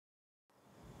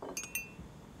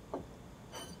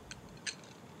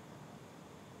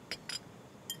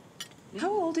How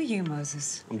old are you,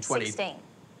 Moses? I'm 20. 16.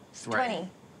 20.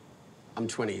 I'm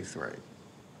 23.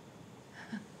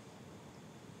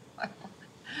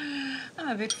 I'm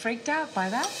a bit freaked out by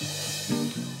that.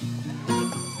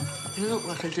 You look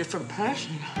like a different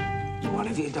person. What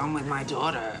have you done with my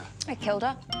daughter? I killed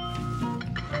her.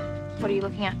 What are you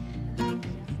looking at?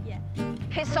 Yeah.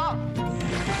 Piss off.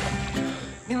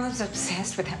 Milla's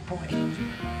obsessed with that boy.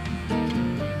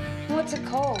 What's it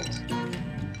called?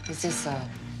 Is this a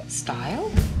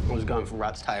style? I was going for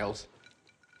rat's tails.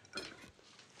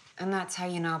 And that's how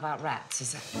you know about rats,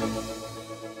 is it?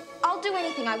 I'll do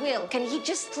anything, I will. Can he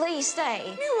just please stay?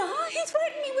 Milla, he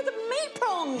threatened me with a meat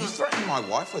prong. You threatened my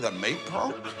wife with a meat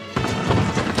prong?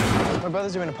 My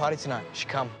brother's doing a party tonight. You should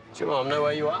come. Does your mum know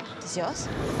where you are? Does yours?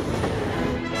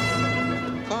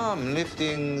 Come,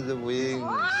 lifting the wings.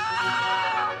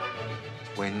 Ah!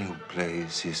 When you play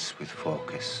this with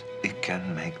focus, it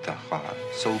can make the heart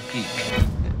so big.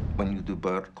 When you do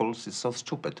bird calls, it's so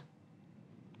stupid.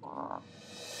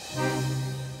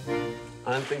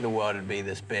 I don't think the world would be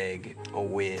this big or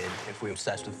weird if we were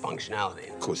obsessed with functionality.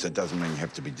 Of course, that doesn't mean you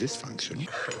have to be dysfunctional.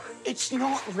 It's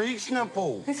not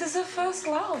reasonable. This is her first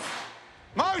love.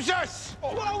 Moses!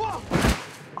 Whoa, whoa!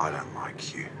 I don't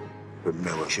like you, but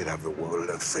Milla should have the world at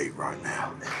her feet right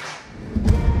now.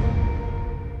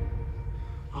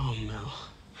 Oh, Mel.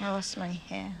 I lost my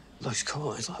hair. Looks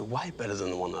cool. It's like way better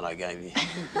than the one that I gave you.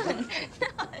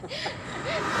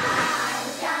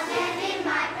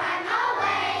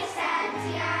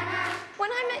 When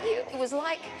I met you, it was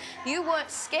like you weren't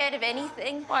scared of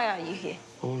anything. Why are you here?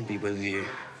 I want to be with you,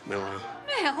 Milla.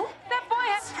 Mel, that boy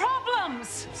has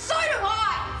problems. So do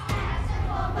I!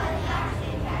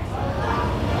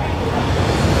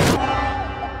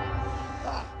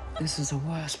 This is the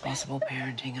worst possible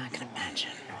parenting I can imagine.